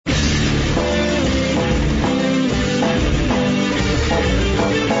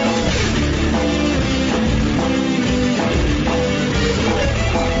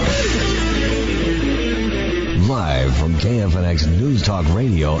KFNX News Talk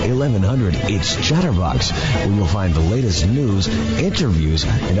Radio 1100, it's Chatterbox, where you'll find the latest news, interviews,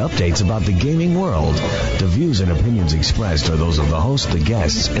 and updates about the gaming world. The views and opinions expressed are those of the host, the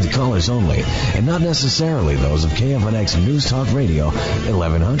guests, and callers only, and not necessarily those of KFNX News Talk Radio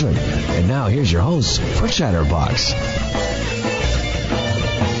 1100. And now here's your host for Chatterbox.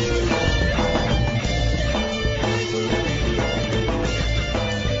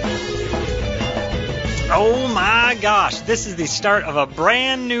 Oh my gosh, this is the start of a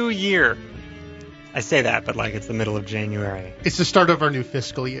brand new year. I say that, but like it's the middle of January. It's the start of our new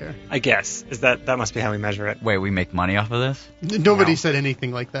fiscal year. I guess. That must be how we measure it. Wait, we make money off of this? Nobody said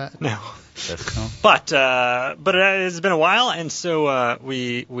anything like that. No. But it has been a while, and so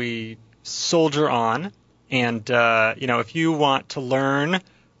we soldier on. And, if you want to learn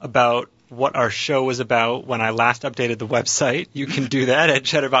about what our show was about when I last updated the website, you can do that at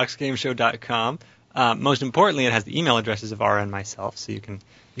chatterboxgameshow.com. Most importantly, it has the email addresses of Ara and myself, so you can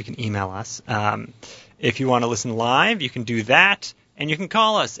email us. If you want to listen live, you can do that, and you can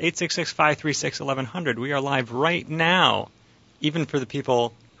call us, 866-536-1100. We are live right now. Even for the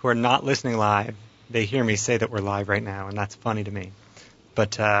people who are not listening live, they hear me say that we're live right now, and that's funny to me.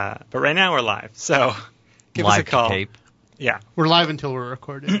 But right now we're live, so give us a call. Live tape. Yeah. We're live until we're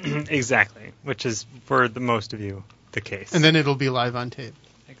recorded. Exactly, which is, for the most of you, the case. And then it'll be live on tape.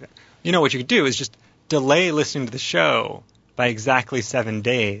 Exactly. You know what you could do is just delay listening to the show by exactly 7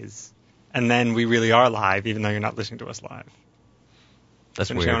 days, and then we really are live, even though you're not listening to us live. That's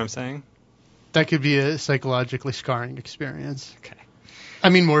weird. Understand what I'm saying? That could be a psychologically scarring experience. Okay. I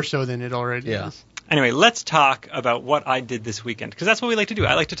mean, more so than it already is. Anyway, let's talk about what I did this weekend, because that's what we like to do.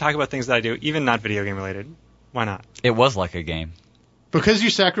 I like to talk about things that I do, even not video game related. Why not? It was like a game. Because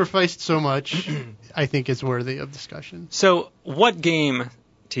you sacrificed so much, I think it's worthy of discussion. So, what game,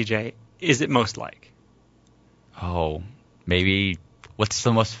 TJ, is it most like? Oh, maybe what's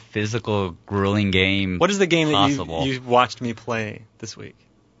the most physical, grueling game What is the game possible? that you watched me play this week?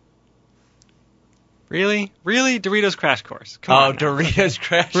 Really? Doritos Crash Course. Come on now. Doritos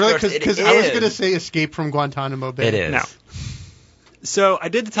Crash Really? Course. Because I was going to say Escape from Guantanamo Bay. It is. No. So I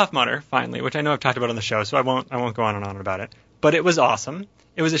did the Tough Mudder finally, which I know I've talked about on the show, so I won't go on and on about it. But it was awesome.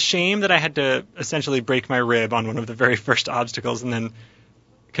 It was a shame that I had to essentially break my rib on one of the very first obstacles and then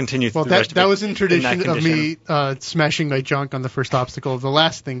continue through the rest of it. That was in tradition in of me smashing my junk on the first obstacle of the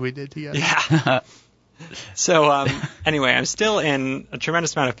last thing we did together. Yeah. So anyway, I'm still in a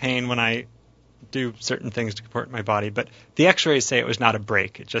tremendous amount of pain when I do certain things to support my body, but the x-rays say it was not a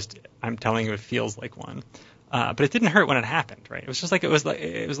break. I'm telling you, it feels like one. But it didn't hurt when it happened, right? It was just like it was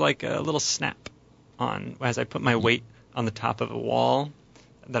like a little snap on as I put my weight on the top of a wall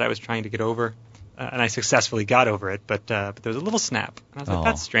that I was trying to get over, and I successfully got over it. But there was a little snap, and I was like,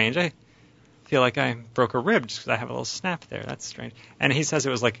 "That's strange. I feel like I broke a rib just because I have a little snap there. That's strange." And he says it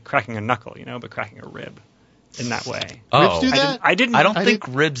was like cracking a knuckle, but cracking a rib in that way. Ribs do that? I didn't think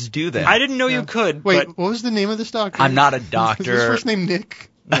ribs do that. I didn't know you could. Wait, but what was the name of this doctor? I'm not a doctor. Is his first name Nick?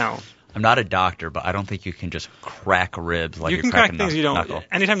 No. I'm not a doctor, but I don't think you can just crack ribs like you can cracking crack things you don't. knuckle.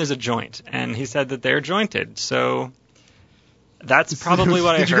 Anytime there's a joint, and he said that they're jointed, so that's probably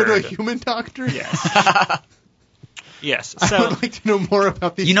what I heard. Did you go to a human doctor? Yes. Yes. So I would like to know more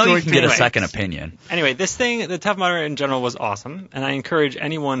about these. You can joint get a joints. second opinion. Anyway, the Tough Mudder in general was awesome, and I encourage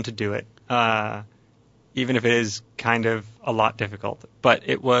anyone to do it, even if it is kind of a lot difficult. But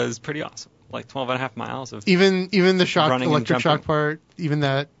it was pretty awesome, like 12.5 miles of even the running and electric shock jumping. part, even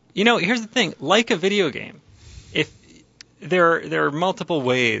that. Here's the thing: like a video game, if there are multiple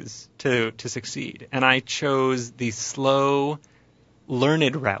ways to succeed, and I chose the slow,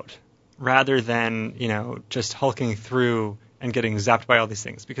 learned route rather than just hulking through and getting zapped by all these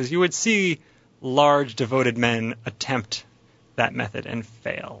things, because you would see large devoted men attempt that method and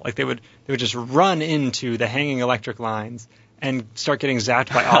fail. Like they would just run into the hanging electric lines and start getting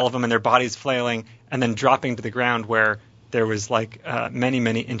zapped by all of them, and their bodies flailing, and then dropping to the ground where there was like many,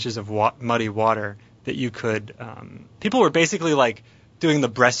 many inches of muddy water that you could. People were basically like doing the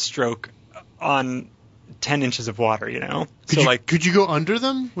breaststroke on 10 inches of water, Could you go under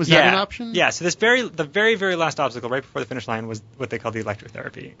them? Was that an option? Yeah. So the very, very last obstacle right before the finish line was what they call the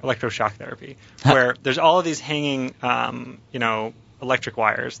electroshock therapy, where there's all of these hanging, electric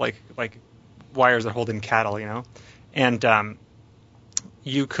wires, like wires that hold in cattle, and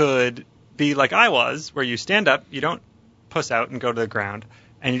you could be like I was, where you stand up, you don't puss out and go to the ground,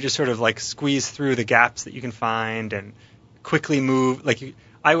 and you just sort of like squeeze through the gaps that you can find and quickly move. Like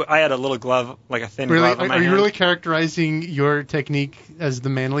I had a little glove, like a thin glove on my hand. Are you really characterizing your technique as the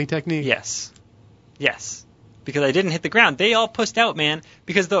manly technique? Yes. Because I didn't hit the ground. They all pussed out, man,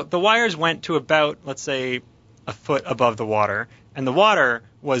 because the wires went to about, let's say, a foot above the water, and the water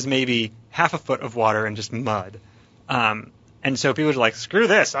was maybe half a foot of water and just mud. And so people were like, screw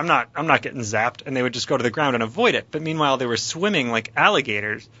this, I'm not getting zapped, and they would just go to the ground and avoid it. But meanwhile, they were swimming like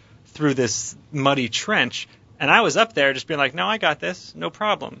alligators through this muddy trench, and I was up there just being like, no, I got this, no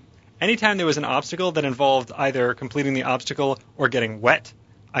problem. Anytime there was an obstacle that involved either completing the obstacle or getting wet,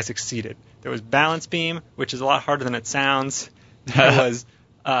 I succeeded. There was balance beam, which is a lot harder than it sounds. There was...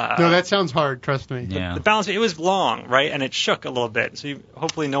 no, that sounds hard, trust me. Yeah. The balance beam, it was long, right? And it shook a little bit, so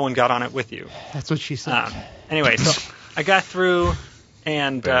hopefully no one got on it with you. That's what she said. Anyway, so I got through,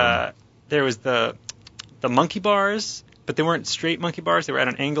 and there was the monkey bars, but they weren't straight monkey bars. They were at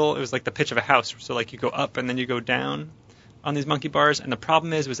an angle. It was like the pitch of a house. So like you go up and then you go down on these monkey bars. And the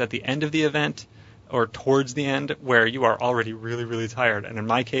problem was at the end of the event, or towards the end, where you are already really, really tired. And in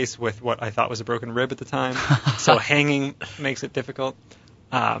my case, with what I thought was a broken rib at the time, so hanging makes it difficult.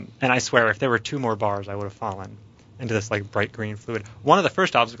 And I swear, if there were 2 more bars, I would have fallen into this like bright green fluid. One of the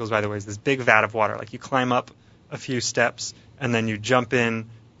first obstacles, by the way, is this big vat of water. Like you climb up a few steps, and then you jump in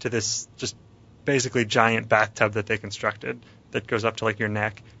to this just basically giant bathtub that they constructed that goes up to like your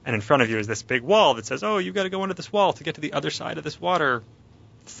neck. And in front of you is this big wall that says, oh, you got to go under this wall to get to the other side of this water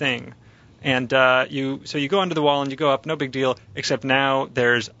thing. And you go under the wall and you go up, no big deal, except now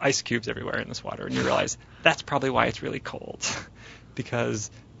there's ice cubes everywhere in this water. And you realize that's probably why it's really cold, because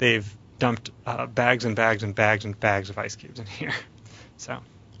they've dumped bags and bags and bags and bags of ice cubes in here. So.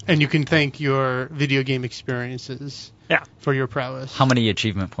 And you can thank your video game experiences for your prowess. How many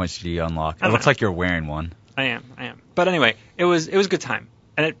achievement points did you unlock? It looks like you're wearing one. I am. But anyway, it was a good time.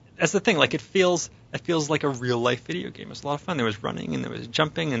 And that's the thing, like it feels like a real life video game. It was a lot of fun. There was running and there was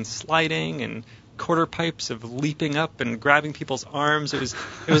jumping and sliding and quarter pipes of leaping up and grabbing people's arms. It was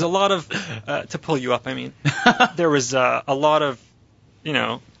a lot of to pull you up, I mean. There was a lot of,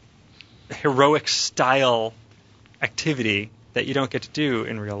 heroic style activity that you don't get to do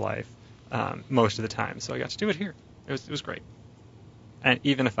in real life most of the time. So I got to do it here. It was great. And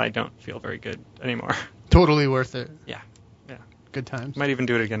even if I don't feel very good anymore. Totally worth it. Yeah. Good times. Might even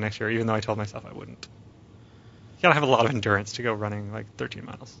do it again next year, even though I told myself I wouldn't. You gotta have a lot of endurance to go running like 13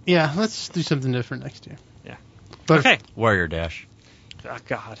 miles. Yeah, let's do something different next year. Yeah. But okay. Warrior Dash. Oh,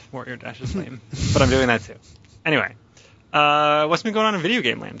 God. Warrior Dash is lame. But I'm doing that too. Anyway. What's been going on in video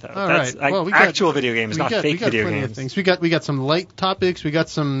game land, though? All That's right. Well, actual video games, not fake video plenty games. Of things. We got some light topics. We got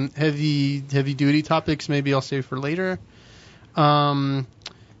some heavy duty topics. Maybe I'll save for later. Okay,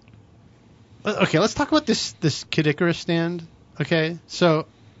 let's talk about this Kid Icarus stand. Okay, so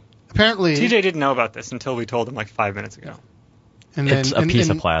apparently TJ didn't know about this until we told him like 5 minutes ago. And then, it's a piece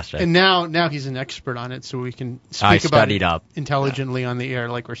of plastic. And now he's an expert on it, so we can speak about it intelligently on the air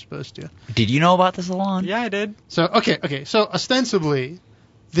like we're supposed to. Did you know about this, Alon? Yeah, I did. So okay. So ostensibly,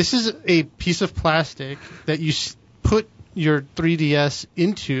 this is a piece of plastic that you put your 3DS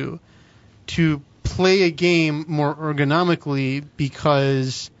into to play a game more ergonomically,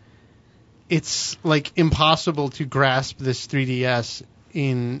 because it's like impossible to grasp this 3DS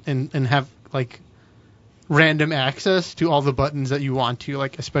and have like random access to all the buttons that you want to,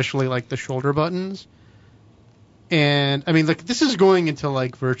 like especially like the shoulder buttons. And I mean, like this is going into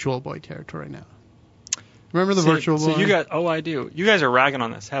like Virtual Boy territory now. Remember the Virtual Boy? So you got I do. You guys are ragging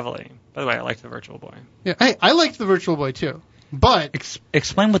on this heavily. By the way, I liked the Virtual Boy. Yeah, hey, I liked the Virtual Boy too. But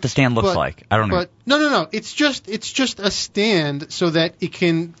explain what the stand looks like. I don't know. But no. It's just a stand so that it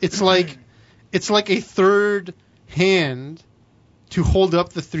can. It's like a third hand to hold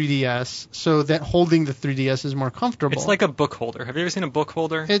up the 3DS, so that holding the 3DS is more comfortable. It's like a book holder. Have you ever seen a book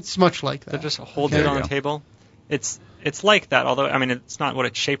holder? It's much like that. That just holds it on the table. It's like that, although I mean it's not what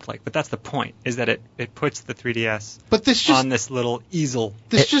it's shaped like. But that's the point, is that it puts the 3DS on this little easel.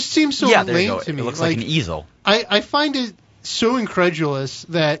 This just seems so lame to me. It looks like an easel. I find it so incredulous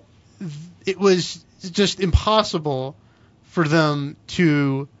that it was just impossible for them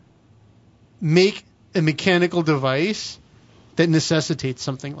to make a mechanical device that necessitates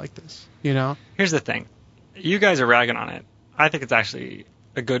something like this, Here's the thing. You guys are ragging on it. I think it's actually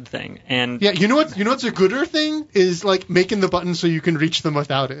a good thing. And yeah, you know what's a gooder thing is like making the button so you can reach them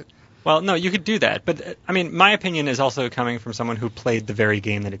without it. Well, no, you could do that, but I mean, my opinion is also coming from someone who played the very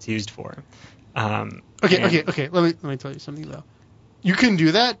game that it's used for. Okay. Let me tell you something though. You can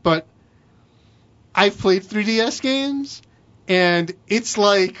do that, but I've played 3DS games, and it's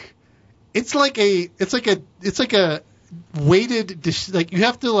like a weighted, like you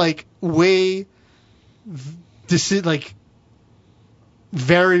have to like weigh like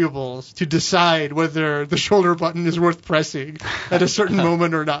variables to decide whether the shoulder button is worth pressing at a certain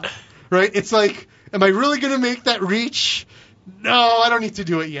moment or not. Right? It's like, am I really going to make that reach? No, I don't need to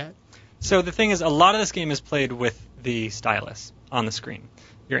do it yet. So the thing is, a lot of this game is played with the stylus on the screen.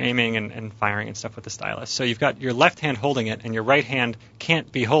 You're aiming and firing and stuff with the stylus. So you've got your left hand holding it, and your right hand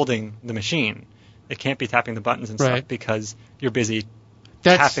can't be holding the machine. It can't be tapping the buttons and stuff because you're busy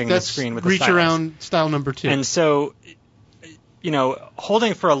tapping the screen with the stylus. Reach around style number 2. And so,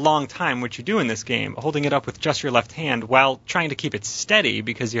 holding for a long time, which you do in this game, holding it up with just your left hand while trying to keep it steady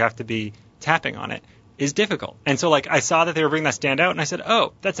because you have to be tapping on it, is difficult. And so, I saw that they were bringing that stand out, and I said,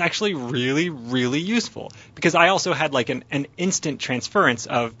 oh, that's actually really, really useful. Because I also had, an instant transference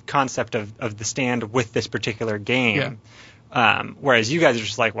of concept of the stand with this particular game. Yeah. Whereas you guys are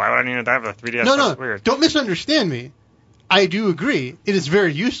just like, why would I need to have a 3DS? No, weird. Don't misunderstand me. I do agree. It is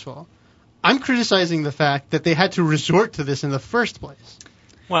very useful. I'm criticizing the fact that they had to resort to this in the first place.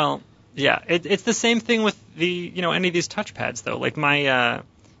 Well, yeah. It's the same thing with the, any of these touchpads, though. Like, my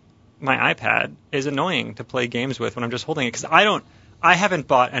iPad is annoying to play games with when I'm just holding it because I haven't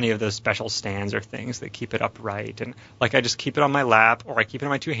bought any of those special stands or things that keep it upright, and I just keep it on my lap or I keep it in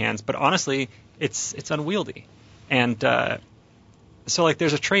my two hands. But honestly, it's unwieldy, and so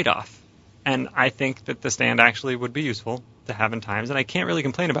there's a trade-off, and I think that the stand actually would be useful to have in times, and I can't really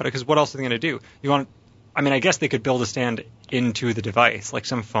complain about it because what else are they going to do? I guess they could build a stand into the device, like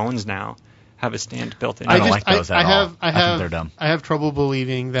some phones now have a stand built in. I don't like those at all. I think they're dumb. I have trouble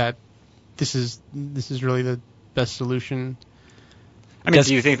believing that this is really the best solution.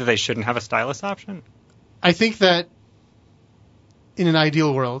 Do you think that they shouldn't have a stylus option? I think that in an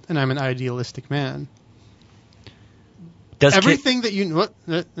ideal world, and I'm an idealistic man, everything that you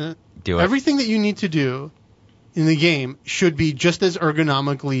need to do in the game should be just as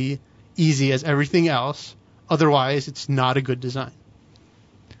ergonomically easy as everything else. Otherwise, it's not a good design.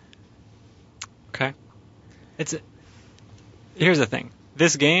 Okay. Here's the thing.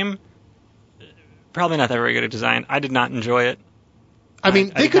 This game, probably not that very good a design. I did not enjoy it. I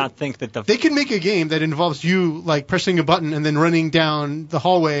did not think that they could make a game that involves you pressing a button and then running down the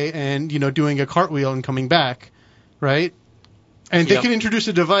hallway and doing a cartwheel and coming back, right? And they can introduce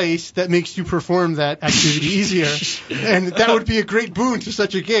a device that makes you perform that activity easier, and that would be a great boon to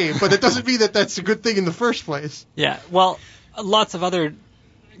such a game. But that doesn't mean that that's a good thing in the first place. Yeah, well, lots of other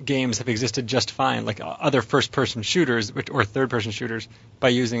games have existed just fine, like other first-person shooters or third-person shooters, by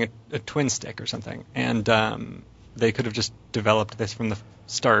using a twin stick or something. And they could have just developed this from the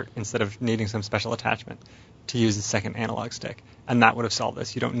start instead of needing some special attachment to use the second analog stick, and that would have solved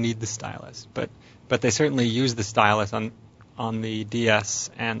this. You don't need the stylus, but they certainly use the stylus on the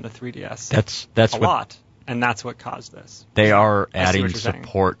DS and the 3DS. That's a lot, and that's what caused this. They are adding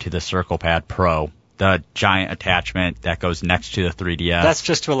support to the CirclePad Pro, the giant attachment that goes next to the 3DS. That's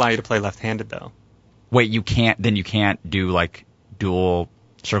just to allow you to play left-handed, though. Wait, you can't do dual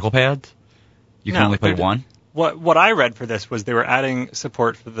CirclePads? You can only play one? What I read for this was they were adding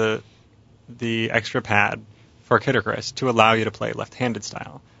support for the extra pad for Kid Icarus to allow you to play left-handed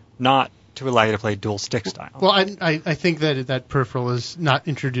style, not to allow you to play dual stick style. Well, I think that peripheral is not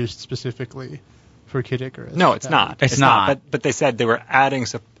introduced specifically for Kid Icarus. No, it's not. It's not. But they said they were adding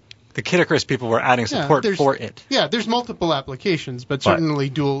the Kid Icarus people were adding support for it. Yeah, there's multiple applications, but certainly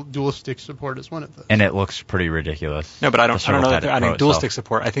dual stick support is one of those. And it looks pretty ridiculous. No, but I don't know that they're adding dual stick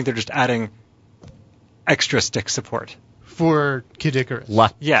support. I think they're just adding extra stick support for Kid Icarus.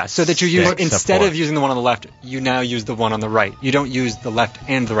 Yeah, so that you use instead of using the one on the left, you now use the one on the right. You don't use the left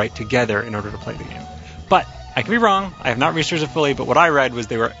and the right together in order to play the game. But I could be wrong. I have not researched it fully, but what I read was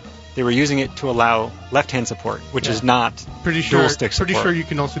they were using it to allow left-hand support, which is not dual stick support. Pretty sure you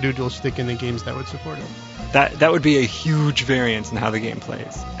can also do dual stick in the games that would support it. That would be a huge variance in how the game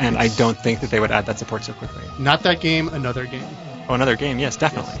plays, and I don't think that they would add that support so quickly. Not that game, another game. Oh, another game, yes,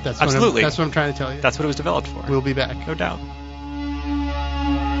 definitely. Yes, absolutely. That's what I'm trying to tell you. That's what it was developed for. We'll be back. No doubt.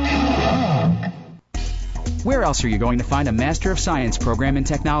 Where else are you going to find a Master of Science program in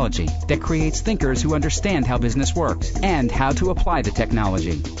technology that creates thinkers who understand how business works and how to apply the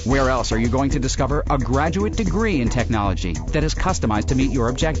technology? Where else are you going to discover a graduate degree in technology that is customized to meet your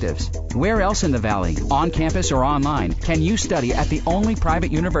objectives? Where else in the Valley, on campus or online, can you study at the only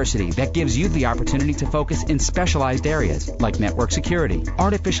private university that gives you the opportunity to focus in specialized areas like network security,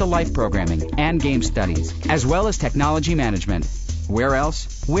 artificial life programming, and game studies, as well as technology management? Where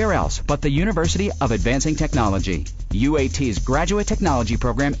else? Where else but the University of Advancing Technology? UAT's graduate technology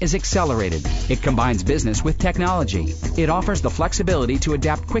program is accelerated. It combines business with technology. It offers the flexibility to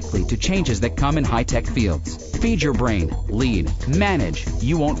adapt quickly to changes that come in high-tech fields. Feed your brain, lead, manage.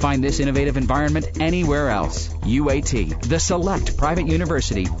 You won't find this innovative environment anywhere else. UAT, the select private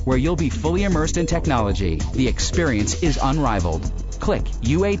university where you'll be fully immersed in technology. The experience is unrivaled. Click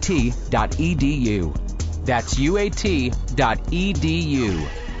uat.edu. That's uat.edu.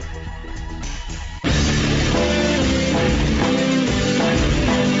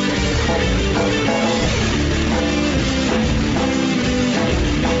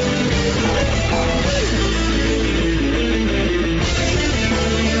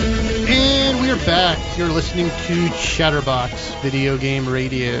 You're listening to Chatterbox Video Game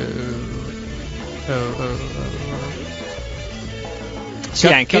Radio. So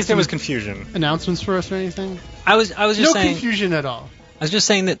yeah, in case there was confusion. Announcements for us or anything? I was just saying. No confusion at all. I was just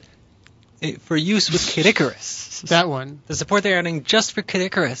saying that for use with Kid Icarus. That one. The support they're adding just for Kid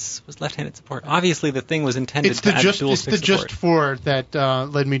Icarus was left-handed support. Obviously, the thing was intended to add dual stick support. It's the just for that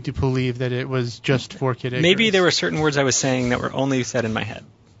led me to believe that it was just for Kid Icarus. Maybe there were certain words I was saying that were only said in my head.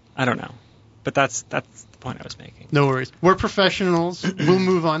 I don't know. But that's the point I was making. No worries. We're professionals. We'll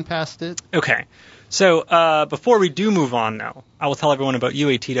move on past it. Okay. So before we do move on, though, I will tell everyone about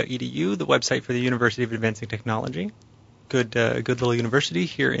UAT.edu, the website for the University of Advancing Technology. Good little university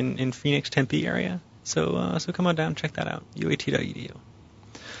here in Phoenix, Tempe area. So come on down, check that out. UAT.edu.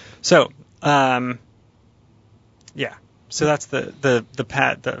 So yeah. So that's the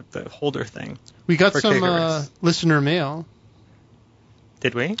pad, the holder thing. We got some listener mail.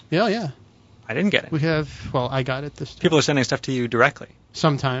 Did we? Yeah. I didn't get it. We have. Well, I got it this time. People are sending stuff to you directly.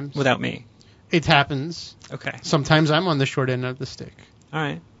 Sometimes. Without me. It happens. Okay. Sometimes I'm on the short end of the stick. All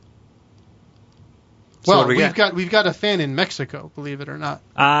right. So well, we've got a fan in Mexico, believe it or not.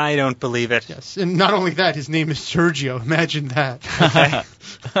 I don't believe it. Yes, and not only that, his name is Sergio. Imagine that. Okay.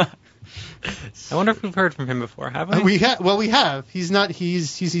 I wonder if we've heard from him before, have we? We have. He's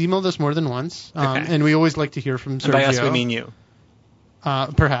emailed us more than once, and we always like to hear from Sergio. And by us, we mean you.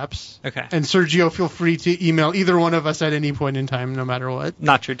 Perhaps. Okay. And Sergio, feel free to email either one of us at any point in time, no matter what.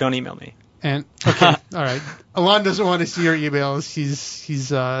 Not true. Don't email me. And okay, all right. Alon doesn't want to see your emails.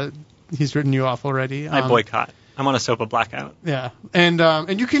 He's written you off already. I boycott. I'm on a SOPA blackout. Yeah,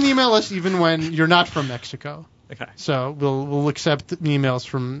 and you can email us even when you're not from Mexico. Okay. So we'll accept emails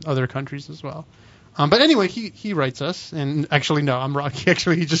from other countries as well. But anyway, he writes us, and actually no, I'm wrong. He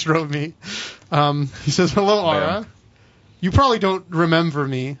just wrote me. He says, "Hello, Aura. You probably don't remember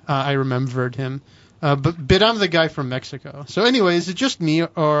me. I remembered him. But I'm the guy from Mexico. So anyway, is it just me,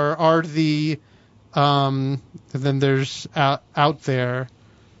 or are the then there's out there?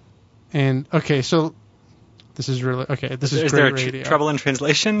 And okay, so this is really okay. This is great radio. Is there trouble in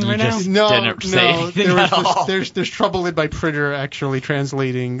translation right now? No. There's trouble in my printer actually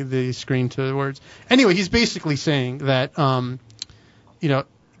translating the screen to words. Anyway, he's basically saying that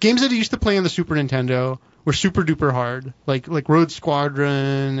games that he used to play on the Super Nintendo were super duper hard, like Rogue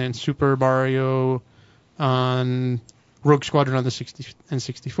Squadron and Super Mario on Rogue Squadron on the 60 and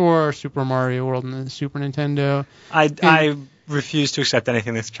 64, Super Mario World on the Super Nintendo. I refuse to accept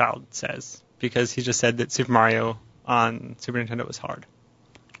anything this child says because he just said that Super Mario on Super Nintendo was hard.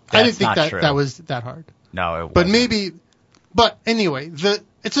 I didn't think that was that hard. No, it wasn't. But anyway,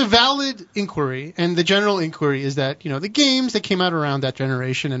 it's a valid inquiry, and the general inquiry is that the games that came out around that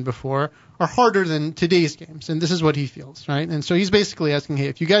generation and before are harder than today's games, and this is what he feels, right? And so he's basically asking, hey,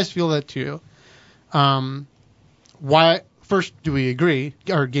 if you guys feel that too, why? First, do we agree?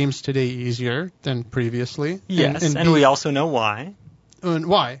 Are games today easier than previously? Yes, and we also know why. And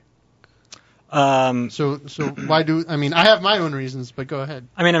why? So why do I have my own reasons, but go ahead.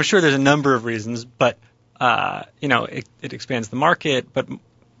 I'm sure there's a number of reasons, but it expands the market,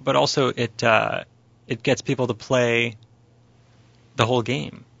 but also it gets people to play the whole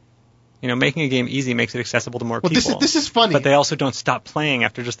game. Making a game easy makes it accessible to more people. This is funny. But they also don't stop playing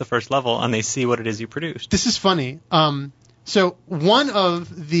after just the first level, and they see what it is you produced. This is funny. So one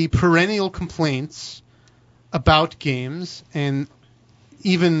of the perennial complaints about games, and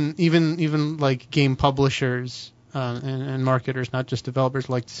even like game publishers and marketers, not just developers,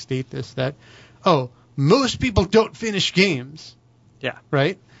 like to state this, that most people don't finish games. Yeah.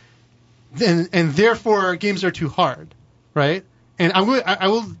 Right. And therefore games are too hard. Right. And I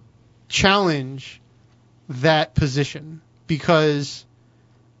will challenge that position, because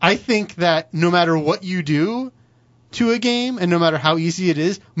I think that no matter what you do to a game and no matter how easy it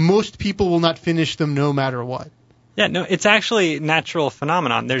is, most people will not finish them no matter what. Yeah, no, it's actually a natural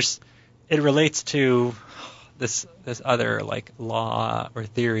phenomenon. It relates to this other law or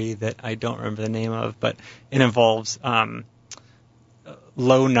theory that I don't remember the name of, but it involves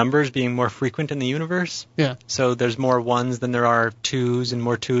low numbers being more frequent in the universe. Yeah. So there's more ones than there are twos, and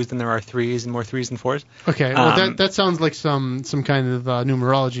more twos than there are threes, and more threes than fours. Okay, well that sounds like some kind of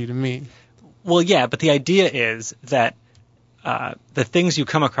numerology to me. Well, yeah, but the idea is that the things you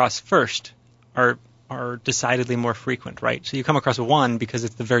come across first are decidedly more frequent, right? So you come across a 1 because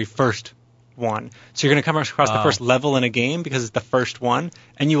it's the very first one. So you're going to come across the first level in a game because it's the first one,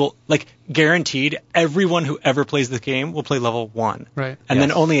 and you will, guaranteed, everyone who ever plays this game will play level 1. Right. And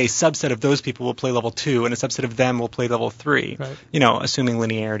then only a subset of those people will play level 2, and a subset of them will play level 3. Right. Assuming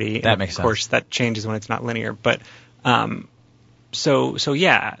linearity. That makes sense. Of course, that changes when it's not linear. But, so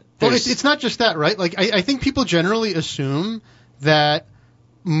yeah, Well, it's not just that, right? Like, I think people generally assume that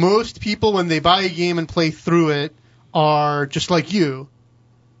most people, when they buy a game and play through it, are just like you.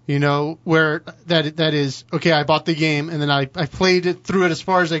 You know, where that is, okay, I bought the game and then I played it through it as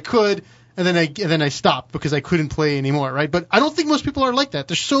far as I could, and then I stopped because I couldn't play anymore, right? But I don't think most people are like that.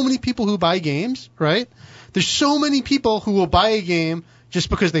 There's so many people who buy games, right? There's so many people who will buy a game just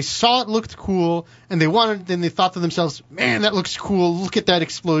because they saw it looked cool and then they thought to themselves, man, that looks cool. Look at that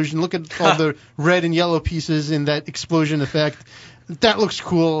explosion. Look at all the red and yellow pieces in that explosion effect. That looks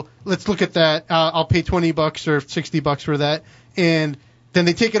cool. Let's look at that. I'll pay $20 or $60 for that. And then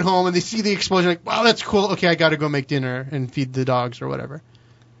they take it home and they see the explosion, like, wow, that's cool. Okay, I got to go make dinner and feed the dogs or whatever.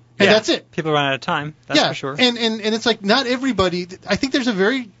 And that's it. People run out of time. That's for sure. And it's like not everybody. I think there's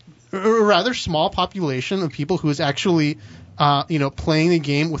a rather small population of people who is actually, playing the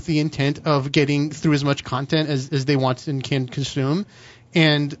game with the intent of getting through as much content as they want and can consume.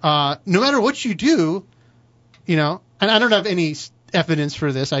 And no matter what you do, and I don't have any evidence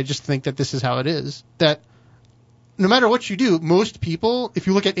for this. I just think that this is how it is. That no matter what you do, most people, if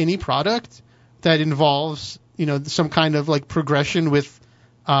you look at any product that involves, some kind of like progression with,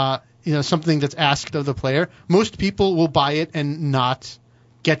 something that's asked of the player, most people will buy it and not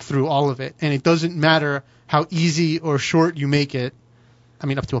get through all of it. And it doesn't matter how easy or short you make it. I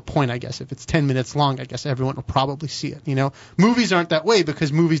mean, up to a point, I guess. If it's 10 minutes long, I guess everyone will probably see it. Movies aren't that way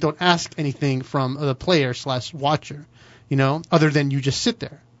because movies don't ask anything from the player/watcher, other than you just sit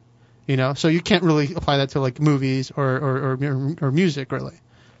there. So you can't really apply that to like movies or music, really.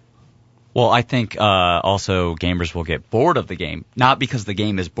 Well, I think also gamers will get bored of the game, not because the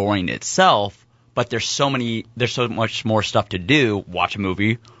game is boring itself, but there's so much more stuff to do. Watch a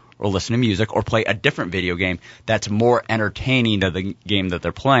movie, or listen to music, or play a different video game that's more entertaining to the game that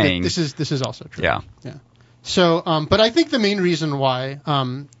they're playing. This is also true. Yeah. So, but I think the main reason why,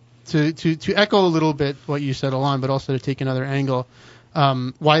 to echo a little bit what you said, Alon, but also to take another angle.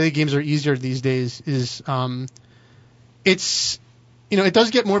 Why the games are easier these days is it's it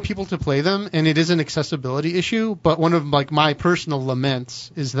does get more people to play them, and it is an accessibility issue. But one of like my personal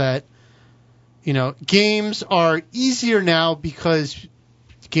laments is that games are easier now because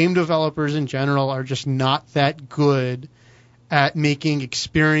game developers in general are just not that good at making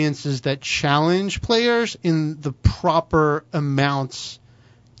experiences that challenge players in the proper amounts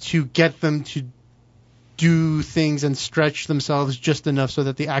to get them to do things and stretch themselves just enough so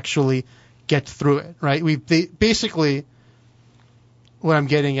that they actually get through it, right? Basically, what I'm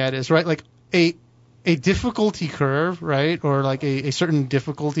getting at is, right, like a difficulty curve, right, or like a certain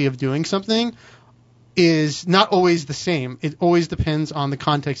difficulty of doing something is not always the same. It always depends on the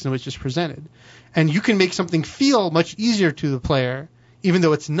context in which it's presented. And you can make something feel much easier to the player, even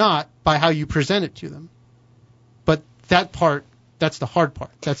though it's not, by how you present it to them. But that's the hard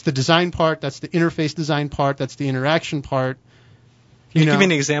part. That's the design part. That's the interface design part. That's the interaction part. Can you give me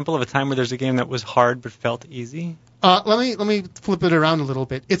an example of a time where there's a game that was hard but felt easy? Let me flip it around a little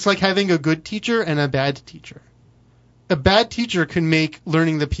bit. It's like having a good teacher and a bad teacher. A bad teacher can make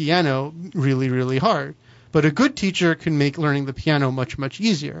learning the piano really, really hard, but a good teacher can make learning the piano much, much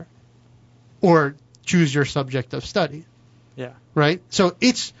easier. Or choose your subject of study. Yeah. Right? So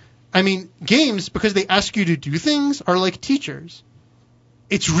games, because they ask you to do things, are like teachers.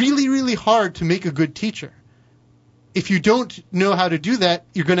 It's really, really hard to make a good teacher. If you don't know how to do that,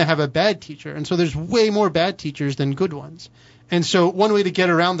 you're going to have a bad teacher. And so there's way more bad teachers than good ones. And so one way to get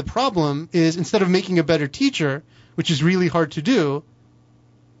around the problem is, instead of making a better teacher, which is really hard to do,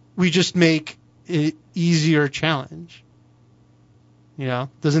 we just make an easier challenge.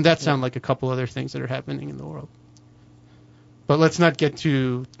 Doesn't that sound like a couple other things that are happening in the world? But let's not get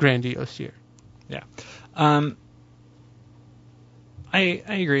too grandiose here. Yeah. I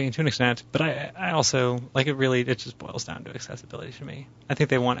agree to an extent, but I also, it just boils down to accessibility to me. I think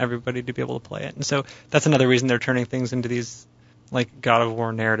they want everybody to be able to play it. And so that's another reason they're turning things into these, like, God of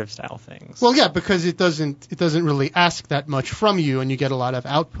War narrative style things. Well, yeah, because it doesn't really ask that much from you, and you get a lot of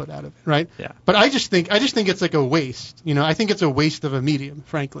output out of it, right? Yeah. But I just think it's like a waste. I think it's a waste of a medium,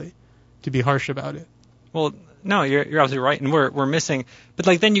 frankly, to be harsh about it. Well, no, you're absolutely right, and we're missing. But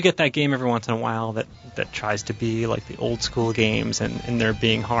like, then you get that game every once in a while that tries to be like the old school games, and they're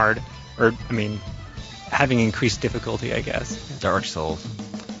being hard, or having increased difficulty, I guess. Dark Souls.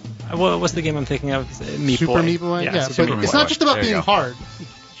 What's the game I'm thinking of? Meat Super Boy. Meat Boy. Yeah, Super but Meat it's Boy. not just about being hard.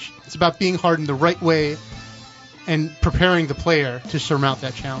 It's about being hard in the right way, and preparing the player to surmount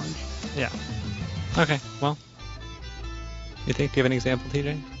that challenge. Yeah. Okay. Well, do you have an example,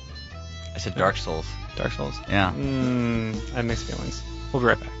 TJ? I said Dark Souls. Dark Souls? Yeah. I have mixed feelings. We'll be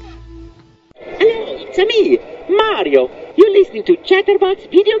right back. Hello, it's me, Mario. You're listening to Chatterbox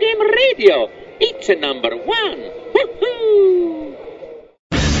Video Game Radio. It's number one. Woohoo!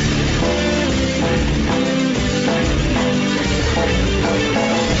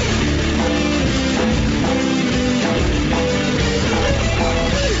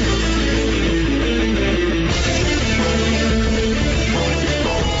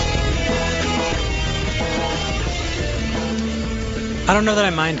 I don't know that I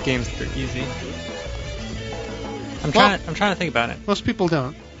mind games that are easy. I'm trying to think about it. Most people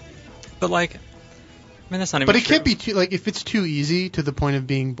don't. But like, I mean, that's not even But it true. can't be too, like, if it's too easy to the point of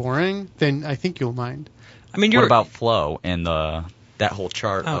being boring, then I think you'll mind. I mean, What about flow and that whole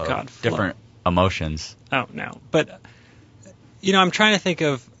chart Oh, of God, flow. different emotions? Oh, no. But, I'm trying to think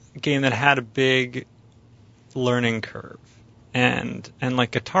of a game that had a big learning curve. And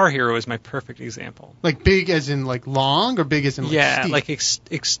like Guitar Hero is my perfect example. Like big as in like long, or big as in like steep? like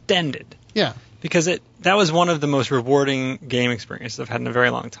extended. Yeah. Because that was one of the most rewarding game experiences I've had in a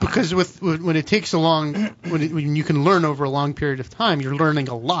very long time. Because when it takes when you can learn over a long period of time, you're learning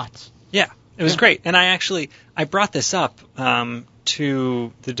a lot. Yeah, it was great. And I brought this up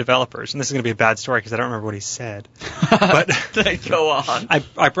to the developers, and this is going to be a bad story because I don't remember what he said. But Go on.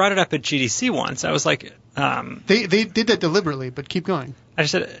 I brought it up at GDC once. I was like, They did that deliberately, but keep going. I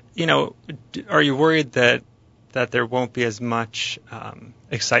just said, are you worried that there won't be as much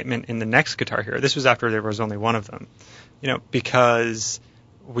excitement in the next Guitar Hero? This was after there was only one of them, because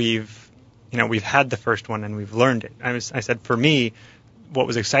we've had the first one and we've learned it. I said, for me, what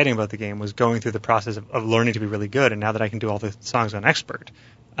was exciting about the game was going through the process of learning to be really good. And now that I can do all the songs on Expert,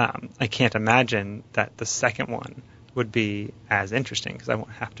 I can't imagine that the second one would be as interesting because I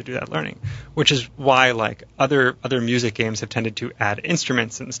won't have to do that learning, which is why like other music games have tended to add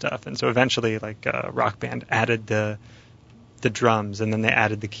instruments and stuff. And so eventually like Rock Band added the drums, and then they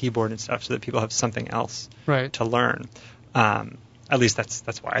added the keyboard and stuff so that people have something else to learn. At least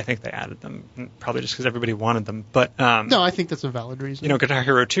that's why I think they added them, probably just because everybody wanted them. But no, I think that's a valid reason. Guitar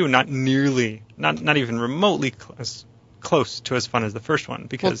Hero 2, not even remotely close to as fun as the first one,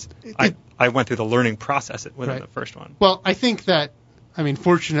 because I went through the learning process within the first one. Well, I think that,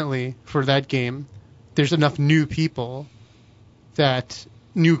 fortunately for that game, there's enough new people,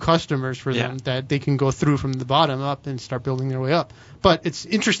 new customers for them, that they can go through from the bottom up and start building their way up. But it's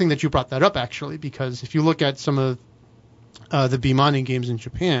interesting that you brought that up, actually, because if you look at some of the Bemani games in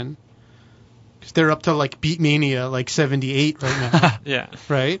Japan, because they're up to like Beatmania like 78 right now. Yeah.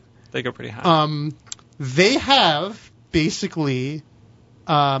 Right? They go pretty high. They have basically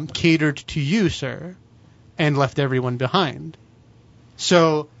catered to you, sir, and left everyone behind.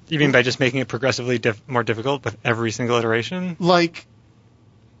 So you mean by just making it progressively more difficult with every single iteration? Like,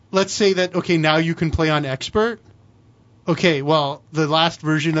 let's say that, okay, now you can play on Expert. Okay, well, the last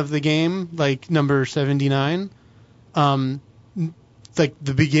version of the game, like number 79, like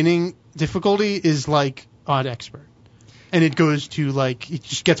the beginning difficulty is like on Expert. And it goes to like, it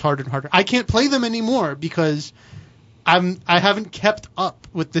just gets harder and harder. I can't play them anymore because I haven't kept up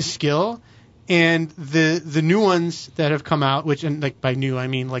with the skill, and the new ones that have come out, which, and like by new I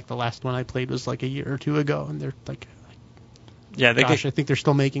mean like the last one I played was like a year or two ago, and they're like, I think they're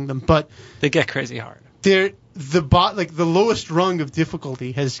still making them, but they get crazy hard. The lowest rung of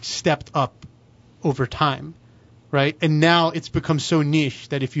difficulty has stepped up over time, right? And now it's become so niche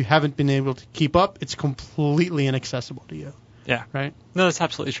that if you haven't been able to keep up, it's completely inaccessible to you. Yeah. Right? No, that's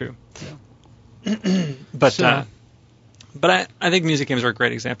absolutely true. Yeah. But I think music games are a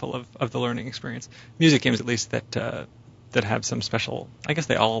great example of the learning experience. Music games, at least, that have some special. I guess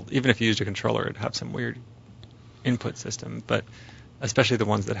they all, even if you used a controller, it'd have some weird input system. But especially the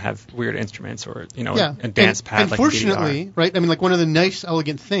ones that have weird instruments or a dance pad. And like fortunately, DDR. right? Like one of the nice,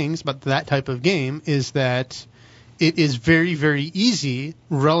 elegant things about that type of game is that it is very, very easy,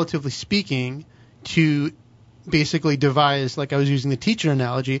 relatively speaking, to basically devise, like I was using the teacher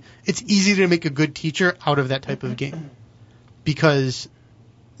analogy, it's easy to make a good teacher out of that type of game because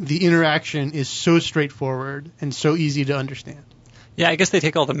the interaction is so straightforward and so easy to understand. Yeah, I guess they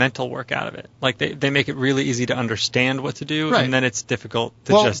take all the mental work out of it. Like they make it really easy to understand what to do, and then it's difficult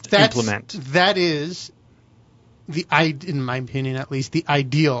to implement. That is in my opinion at least, the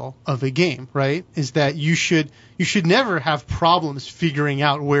ideal of a game, right? Is that you should never have problems figuring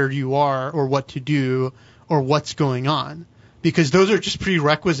out where you are or what to do or what's going on, because those are just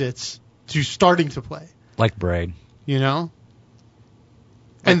prerequisites to starting to play. Like Braid. And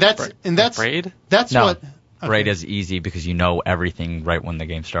that's Braid? That's no, what Braid is easy because you know everything right when the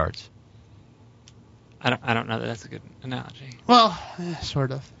game starts. I don't know that that's a good analogy. Well,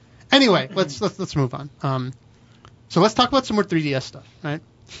 sort of. Anyway, let's move on. So let's talk about some more 3DS stuff, right?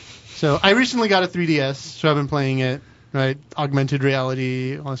 So I recently got a 3DS, so I've been playing it right? Augmented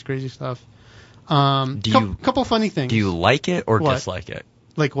reality, all this crazy stuff. Couple funny things. Do you like it or What? dislike it?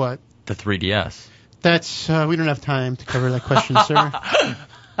 Like what? The 3DS. That's we don't have time to cover that question, sir.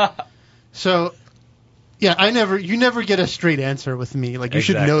 So, yeah, you never get a straight answer with me. Like, you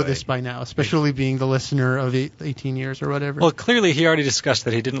should know Exactly. this by now, especially being the listener of 18 years or whatever. Well, clearly he already discussed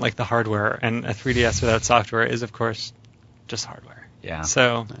that he didn't like the hardware, and a 3DS without software is, of course, just hardware. Yeah.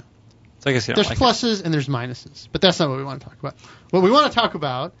 So I guess you don't there's like pluses and there's minuses, but that's not what we want to talk about. What we want to talk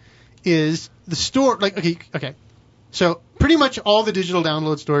about is the store. Like, okay. So pretty much all the digital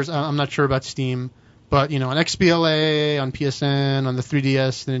download stores. I'm not sure about Steam, but on XBLA, on PSN, on the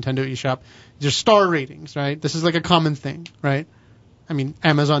 3DS, the Nintendo eShop, there's star ratings, right? This is like a common thing, right? I mean,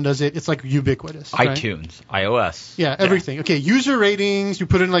 Amazon does it. It's like ubiquitous. Right? iTunes, iOS. Yeah, everything. Okay, user ratings, you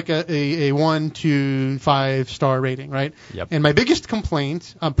put in like a 1 to 5 star rating, right? Yep. And my biggest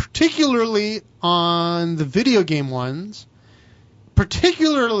complaint, particularly on the video game ones,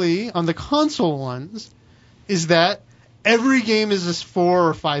 particularly on the console ones, is that every game is just 4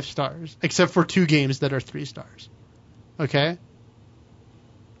 or 5 stars, except for 2 games that are 3 stars. Okay?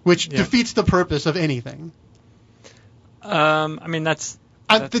 Which defeats the purpose of anything. I mean, this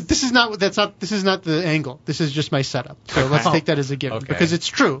This is not the angle. This is just my setup. So let's take that as a given because it's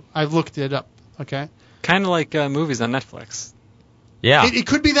true. I've looked it up. Okay. Kind of like movies on Netflix. Yeah. It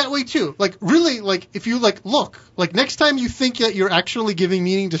could be that way too. Like really, like if you look, like next time you think that you're actually giving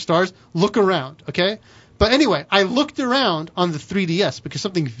meaning to stars, look around. Okay. But anyway, I looked around on the 3DS because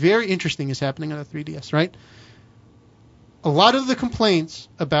something very interesting is happening on the 3DS. Right. A lot of the complaints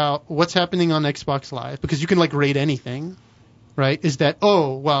about what's happening on Xbox Live, because you can rate anything, right, is that,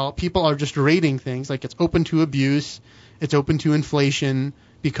 people are just rating things, like it's open to abuse, it's open to inflation,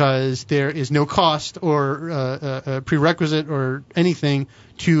 because there is no cost or a prerequisite or anything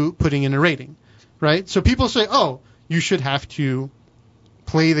to putting in a rating, right? So people say, you should have to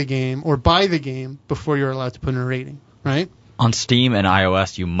play the game or buy the game before you're allowed to put in a rating, right? On Steam and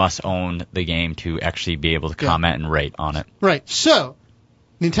iOS, you must own the game to actually be able to comment and rate on it. Right. So,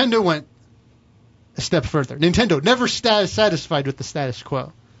 Nintendo went a step further. Nintendo, never satisfied with the status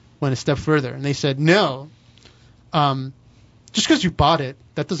quo, went a step further. And they said, no, just because you bought it,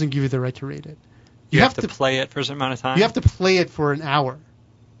 that doesn't give you the right to rate it. You have to play it for a certain amount of time? You have to play it for an hour,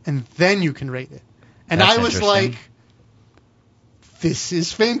 and then you can rate it. And That's I was like, this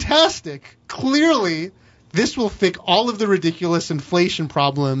is fantastic. Clearly, this will fix all of the ridiculous inflation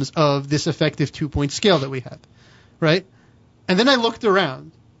problems of this effective 2-point scale that we have, right? And then I looked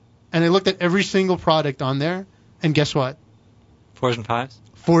around, and I looked at every single product on there, and guess what? 4s and 5s?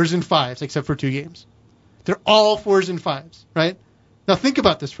 4s and 5s, except for 2 games. They're all 4s and 5s, right? Now think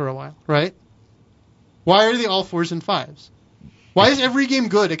about this for a while, right? Why are they all 4s and 5s? Why is every game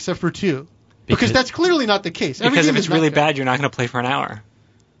good except for 2? Because that's clearly not the case. Because if it's really bad, you're not going to play for an hour.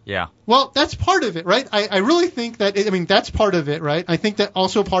 Yeah. Well, that's part of it, right? I really think that that's part of it, right? I think that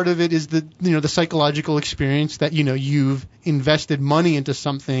also part of it is the psychological experience that you've invested money into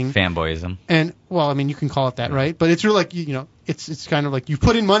something. Fanboyism. And you can call it that, right? But it's really like it's kind of like you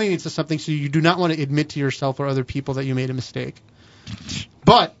put in money into something, so you do not want to admit to yourself or other people that you made a mistake.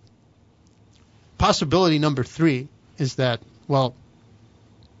 But possibility number 3 is that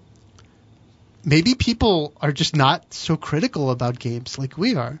maybe people are just not so critical about games like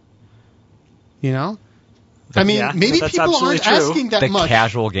we are. I mean, maybe people aren't asking that much. The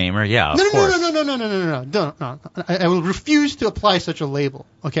casual gamer, of course. No. I will refuse to apply such a label,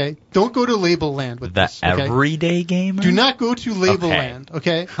 okay? Don't go to label land with this, okay? The everyday gamer? Do not go to label land,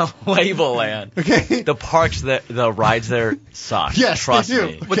 okay? Label land. Okay. The parks, the rides there suck. Yes, Trust they do.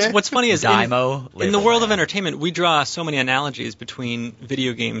 me. Okay? What's funny is in the world of land. entertainment, we draw so many analogies between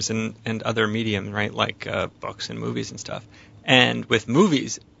video games and other mediums, right? Like books and movies and stuff. And with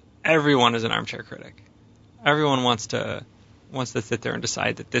movies, everyone is an armchair critic. Everyone wants to sit there and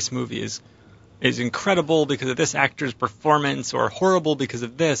decide that this movie is incredible because of this actor's performance, or horrible because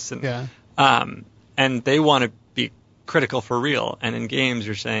of this, and they want to be critical for real. And in games,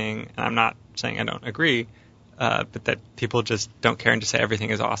 you're saying, and I'm not saying I don't agree, but that people just don't care and just say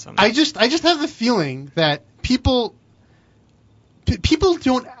everything is awesome. I just have the feeling that people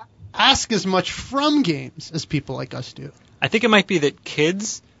don't ask as much from games as people like us do. I think it might be that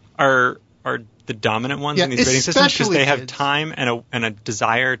kids are the dominant ones in these rating systems because they have time and a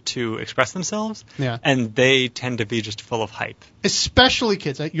desire to express themselves, and they tend to be just full of hype. Especially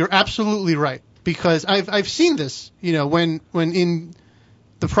kids. You're absolutely right, because I've seen this. When in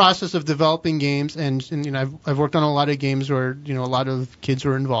the process of developing games, and I've worked on a lot of games where a lot of kids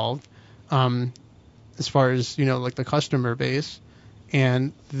were involved, as far as like the customer base,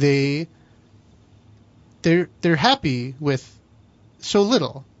 and they they're happy with so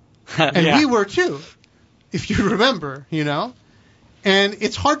little. And Yeah. we were too, if you remember, And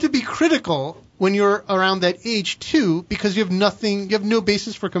it's hard to be critical when you're around that age too, because you have no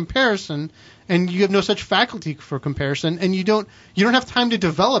basis for comparison, and you have no such faculty for comparison, and you don't have time to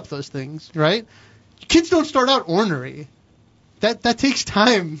develop those things, right? Kids don't start out ornery. That takes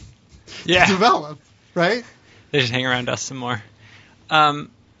time Yeah. to develop, right? They just hang around us some more.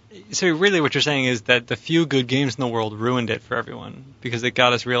 So really what you're saying is that the few good games in the world ruined it for everyone because it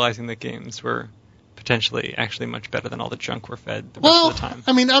got us realizing that games were potentially actually much better than all the junk we're fed the rest of the time.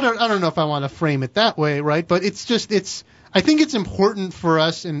 I mean, I don't know if I want to frame it that way, right? But I think it's important for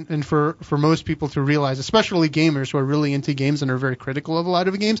us and for most people to realize, especially gamers who are really into games and are very critical of a lot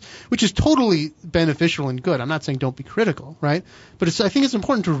of games, which is totally beneficial and good. I'm not saying don't be critical, right? But I think it's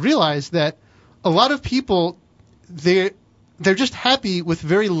important to realize that a lot of people, they're just happy with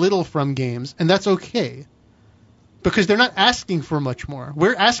very little from games, and that's okay. Because they're not asking for much more.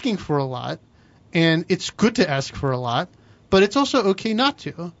 We're asking for a lot, and it's good to ask for a lot, but it's also okay not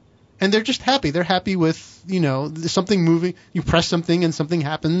to. And they're just happy. They're happy with, something moving. You press something and something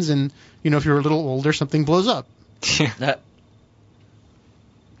happens, and, if you're a little older, something blows up.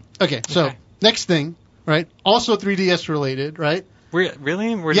 Okay, so next thing, right? Also 3DS related, right?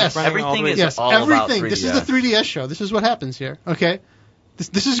 Really? We're Yes, just running all the way everything is to- all about everything. This is the 3DS show. This is what happens here, okay?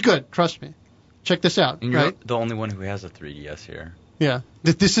 This is good. Trust me. Check this out, And you're right? the only one who has a 3DS here. Yeah.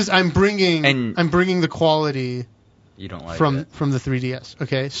 I'm bringing the quality You don't like from it. the 3DS.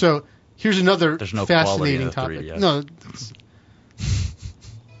 Okay, so here's another There's no quality in fascinating the topic. 3DS. No.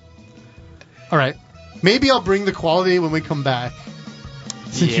 All right, maybe I'll bring the quality when we come back,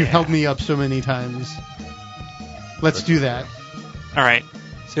 since you've Yeah. held me up so many times. Let's do that. All right.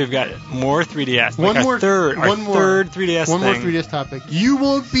 So we've got more 3DS. One our more third 3DS One more thing. 3DS topic. You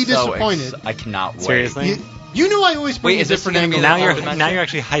won't be disappointed. I cannot wait. Seriously? You know I always bring Wait, a is this different gonna be angle. Now to you're all of it. now you're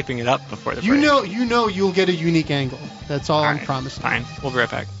actually hyping it up before the You break. know you'll get a unique angle. That's all I'm right, promising. Fine. We'll be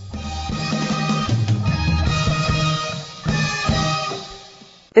right back.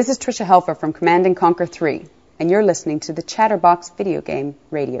 This is Tricia Helfer from Command & Conquer 3, and you're listening to the Chatterbox Video Game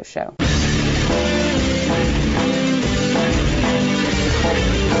Radio Show.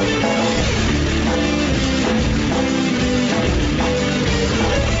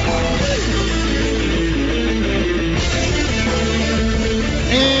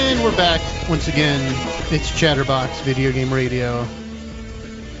 And we're back once again. It's Chatterbox Video Game Radio.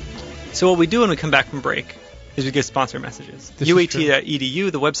 So what we do when we come back from break is we give sponsor messages. This is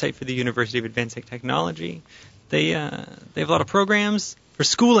UAT.edu, the website for the University of Advanced Technology. They have a lot of programs for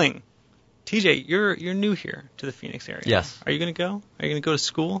schooling. TJ, you're new here to the Phoenix area. Yes. Are you going to go? Are you going to go to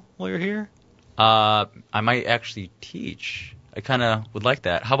school while you're here? I might actually teach. I kind of would like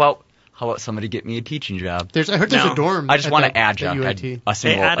that. How about somebody get me a teaching job? I heard there's No. a dorm. I just at want that- to adjunct. at UAT. A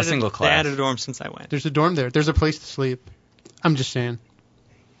single They class. added a dorm since I went. There's a dorm there. There's a place to sleep. I'm just saying.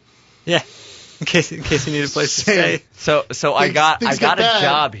 Yeah. In case you need a place to Say stay. So I got things a get bad.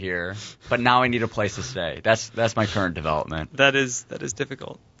 job here, but now I need a place to stay. That's my current development. That is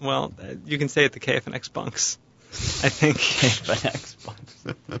difficult. Well, you can stay at the KFNX bunks. I think.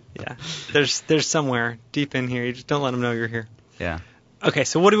 Yeah. There's somewhere deep in here. You just don't let them know you're here. Yeah. Okay,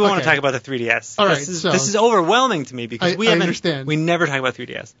 so what do we want to Okay. talk about the 3DS? All right, this is, so- this is overwhelming to me because I understand. we never talk about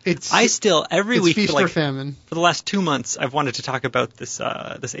 3DS. It's Every it's week feast for or famine. the last 2 months I've wanted to talk about this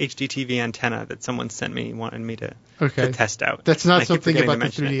HDTV antenna that someone sent me, wanted me to test out. That's And I not keep something forgetting to about the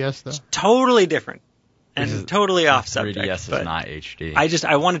mention it. 3DS though. Totally different and Because totally off subject. 3DS but is not HD.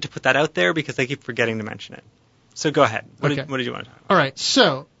 I wanted to put that out there because I keep forgetting to mention it. So go ahead. What Okay. did you want to talk about? All right,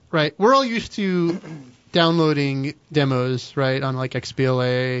 so we're all used to downloading demos, right, on like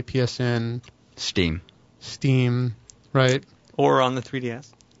XBLA, PSN, Steam, right, Or on the 3DS?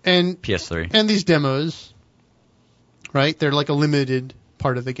 and PS3. and these demos, right, they're like a limited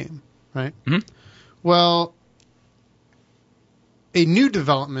part of the game, right? Mhm. Well, a new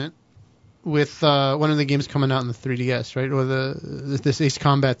development with one of the games coming out on the 3DS, right, or this Ace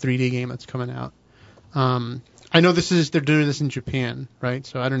Combat 3D game that's coming out. I know they're doing this in Japan, right?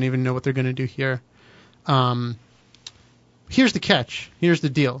 So I don't even know what they're going to do here. Here's the catch. Here's the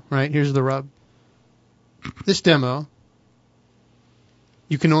deal, right? Here's the rub. This demo,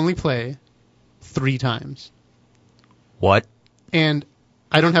 you can only play 3 times. What? And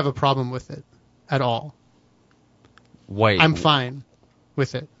I don't have a problem with it at all. Wait. I'm fine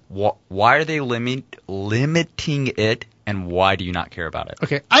with it. Why are they limiting it, and why do you not care about it?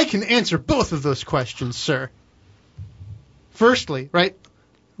 Okay, I can answer both of those questions, sir. Firstly, right,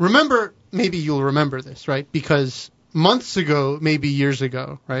 maybe you'll remember this, right, because months ago, maybe years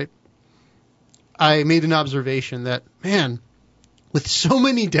ago, right, I made an observation that, man, with so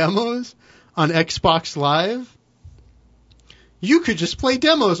many demos on Xbox Live, you could just play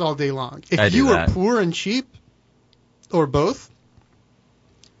demos all day long. If you were poor and cheap, or both,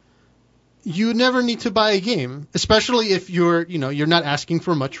 you never need to buy a game, especially if you're not asking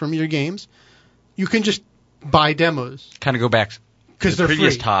for much from your games. You can just buy demos. Kind of go back to the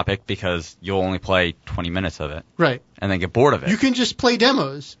previous free. topic, because you'll only play 20 minutes of it. Right. And then get bored of it. You can just play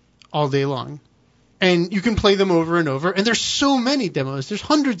demos all day long. And you can play them over and over. And there's so many demos. There's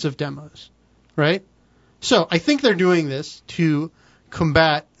hundreds of demos. Right? So I think they're doing this to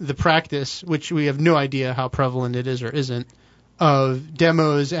combat the practice, which we have no idea how prevalent it is or isn't, of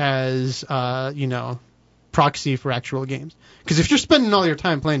demos as, proxy for actual games. Because if you're spending all your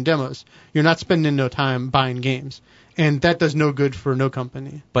time playing demos, you're not spending no time buying games. And that does no good for no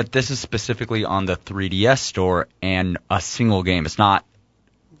company. But this is specifically on the 3DS store and a single game. It's not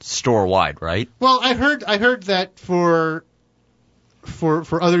store-wide, right? Well, I heard that for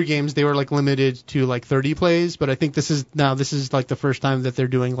other games they were like limited to like 30 plays, but I think this is like the first time that they're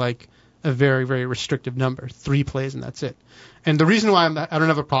doing like a very, very restrictive number, 3 plays and that's it. And the reason why I don't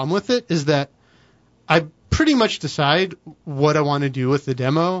have a problem with it is that I pretty much decide what I want to do with the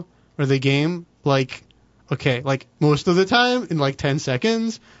demo or the game, like most of the time in like 10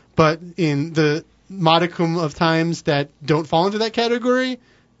 seconds, but in the modicum of times that don't fall into that category,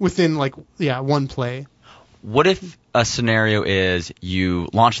 within 1 play. What if a scenario is you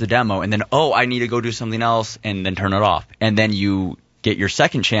launch the demo and then, I need to go do something else, and then turn it off. And then you get your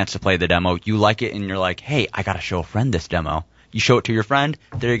second chance to play the demo. You like it and you're like, hey, I got to show a friend this demo. You show it to your friend.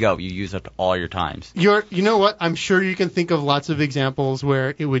 There you go. You use up all your times. You know what? I'm sure you can think of lots of examples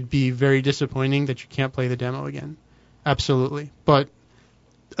where it would be very disappointing that you can't play the demo again. Absolutely. But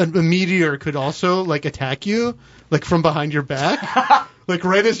a meteor could also attack you from behind your back.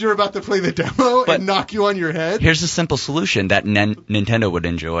 Right as you're about to play the demo and knock you on your head. Here's a simple solution that Nintendo would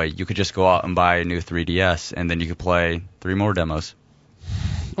enjoy. You could just go out and buy a new 3DS, and then you could play 3 more demos.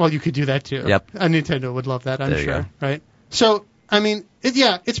 Well, you could do that too. Yep. Nintendo would love that, I'm there sure. Right? So, I mean,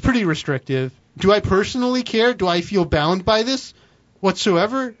 it's pretty restrictive. Do I personally care? Do I feel bound by this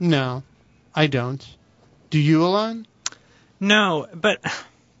whatsoever? No, I don't. Do you, Alon? No, but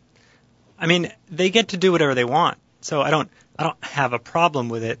I mean, they get to do whatever they want, so I don't have a problem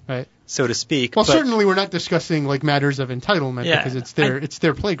with it, right, so to speak. Well, certainly we're not discussing matters of entitlement, because it's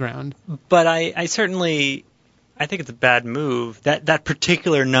their playground. But I certainly think it's a bad move. That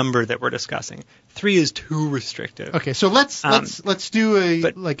particular number that we're discussing, 3 is too restrictive. Okay, so let's do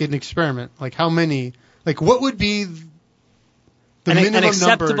an experiment. How many? What would be the minimum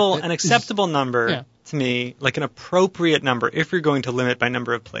number? An acceptable number to me, an appropriate number, if you're going to limit by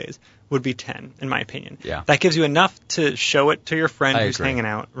number of plays, would be 10, in my opinion. Yeah. That gives you enough to show it to your friend who's hanging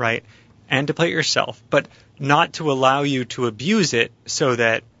out, right, and to play it yourself, but not to allow you to abuse it, so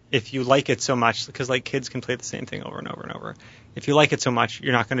that if you like it so much, because kids can play the same thing over and over and over, if you like it so much,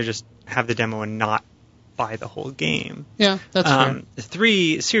 you're not going to just have the demo and not buy the whole game. Yeah, that's fair.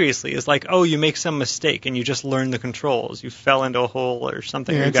 3, seriously, is you make some mistake and you just learn the controls. You fell into a hole or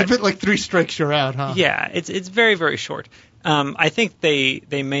something. Yeah, it's a bit like 3 strikes you're out, huh? Yeah, it's very, very short. I think they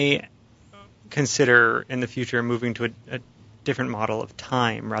may consider in the future moving to a different model of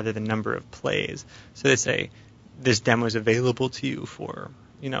time rather than number of plays. So they say this demo is available to you for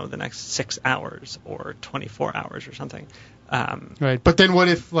the next 6 hours or 24 hours or something. Right, but then what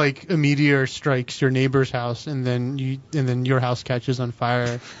if a meteor strikes your neighbor's house and then your house catches on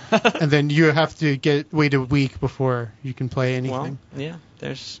fire, and then you have to wait a week before you can play anything? Well, yeah,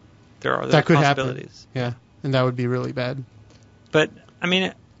 there are those that could possibilities. Happen. Yeah, and that would be really bad. But I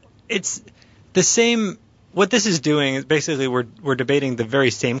mean, it's the same. What this is doing is basically we're debating the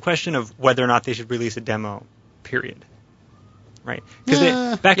very same question of whether or not they should release a demo. Period. Right?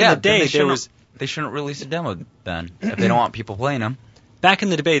 Because back in the day they shouldn't release a demo then if they don't want people playing them. Back in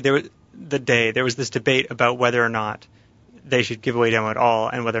the debate, there was this debate about whether or not they should give away a demo at all,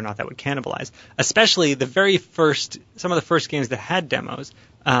 and whether or not that would cannibalize. Especially some of the first games that had demos,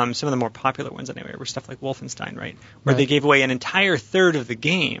 some of the more popular ones anyway, were stuff like Wolfenstein, right? Where they gave away an entire third of the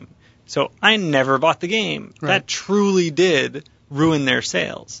game. So I never bought the game. Right. That truly did ruin their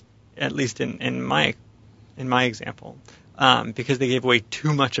sales, at least in my example. Because they gave away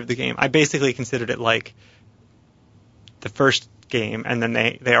too much of the game. I basically considered it like the first game, and then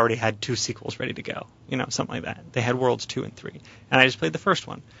they already had 2 sequels ready to go, something like that. They had Worlds 2 and 3, and I just played the first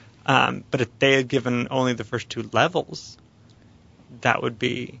one. But if they had given only the first 2 levels, that would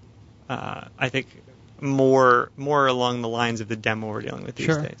be, I think, more along the lines of the demo we're dealing with these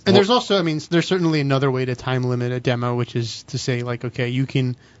days. And there's also, there's certainly another way to time limit a demo, which is to say, like, okay, you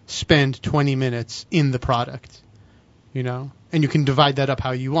can spend 20 minutes in the product, and you can divide that up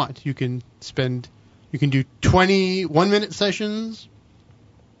how you want. You can do 20 1-minute sessions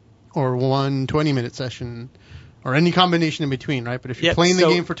or one 20-minute session or any combination in between, right? But if you're playing the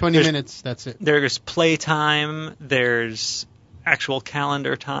game for 20 minutes, that's it. There's play time, there's actual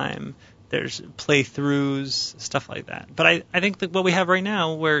calendar time, there's playthroughs, stuff like that. But I think that what we have right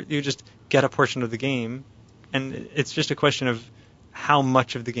now, where you just get a portion of the game, and it's just a question of how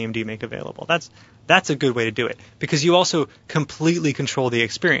much of the game do you make available. That's a good way to do it, because you also completely control the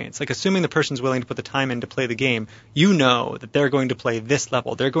experience. Like, assuming the person's willing to put the time in to play the game, you know that they're going to play this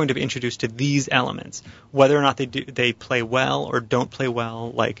level. They're going to be introduced to these elements. Whether or not they play well or don't play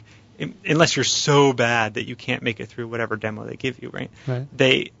well, like, unless you're so bad that you can't make it through whatever demo they give you,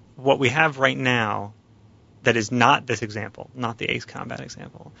 right? What we have right now that is not this example, not the Ace Combat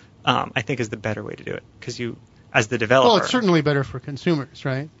example, I think is the better way to do it, because you, as the developer... Well, it's certainly better for consumers,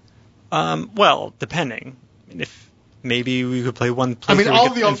 right? Well, depending. If maybe we could play one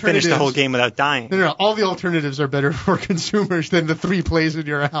playthrough and finish the whole game without dying. No, all the alternatives are better for consumers than the 3 plays and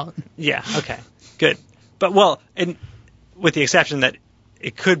you're out. Yeah, okay, good. But, and with the exception that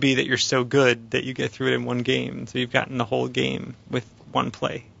it could be that you're so good that you get through it in one game, so you've gotten the whole game with one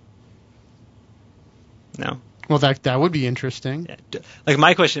play. No? Well, that would be interesting. Yeah. Like,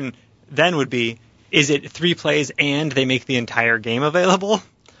 my question then would be, is it 3 plays and they make the entire game available?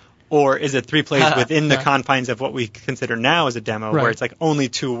 Or is it 3 plays within the confines of what we consider now as a demo, where it's like only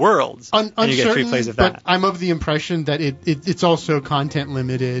 2 worlds, and you get 3 plays of that? But I'm of the impression that it's also content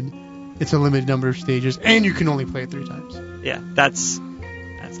limited. It's a limited number of stages, and you can only play it 3 times. Yeah, that's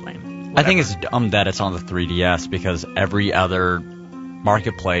lame. Whatever. I think it's dumb that it's on the 3DS, because every other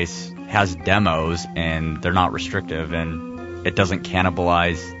marketplace has demos, and they're not restrictive, and it doesn't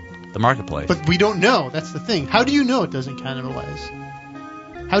cannibalize the marketplace. But we don't know. That's the thing. How do you know it doesn't cannibalize?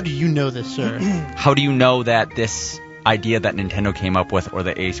 How do you know this, sir? How do you know that this idea that Nintendo came up with, or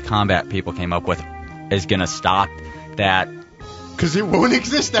the Ace Combat people came up with, is going to stop that? Because it won't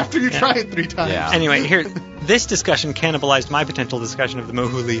exist after you try it 3 times. Yeah. Anyway, this discussion cannibalized my potential discussion of the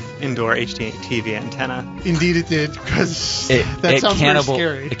Mohu Leaf indoor HD TV antenna. Indeed it did, because that sounds very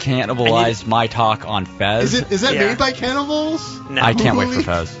scary. It cannibalized my talk on Fez. Is that made by cannibals? No. I can't wait for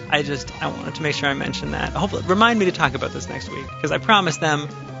Fez. I wanted to make sure I mentioned that. Hopefully, remind me to talk about this next week, because I promised them,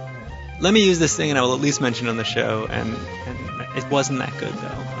 let me use this thing and I will at least mention it on the show, and it wasn't that good,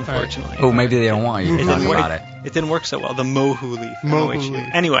 though, unfortunately. Oh, maybe they don't want you to talk about it. It didn't work so well. The Mohu Leaf. Mohu Leaf.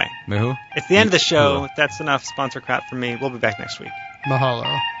 Anyway, Mohu? It's the end of the show. That's enough sponsor crap from me. We'll be back next week.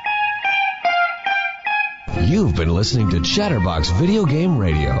 Mahalo. You've been listening to Chatterbox Video Game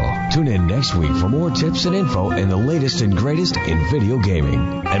Radio. Tune in next week for more tips and info and the latest and greatest in video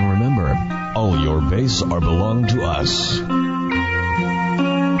gaming. And remember, all your bases are belong to us.